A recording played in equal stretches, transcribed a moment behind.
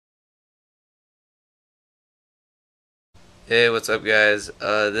Hey, what's up guys?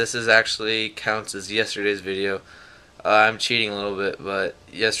 This is actually counts as yesterday's video. I'm cheating a little bit, but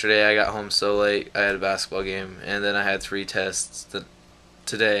yesterday I got home so late. I had a basketball game, and then I had three tests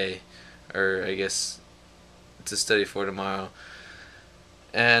today, or I guess to study for tomorrow.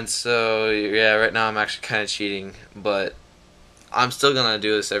 And so, yeah, right now I'm actually kind of cheating, but I'm still gonna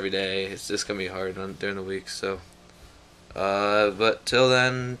do this every day. It's just gonna be hard during the week, so. But till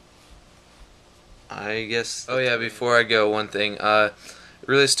then, I guess. Oh yeah, before I go, one thing.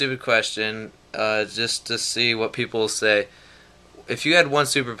 Really stupid question. Just to see what people say. If you had one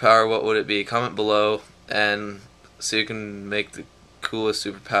superpower, what would it be? Comment below, and so you can make the coolest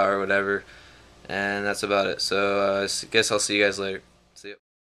superpower, or whatever. And that's about it. So, I guess I'll see you guys later.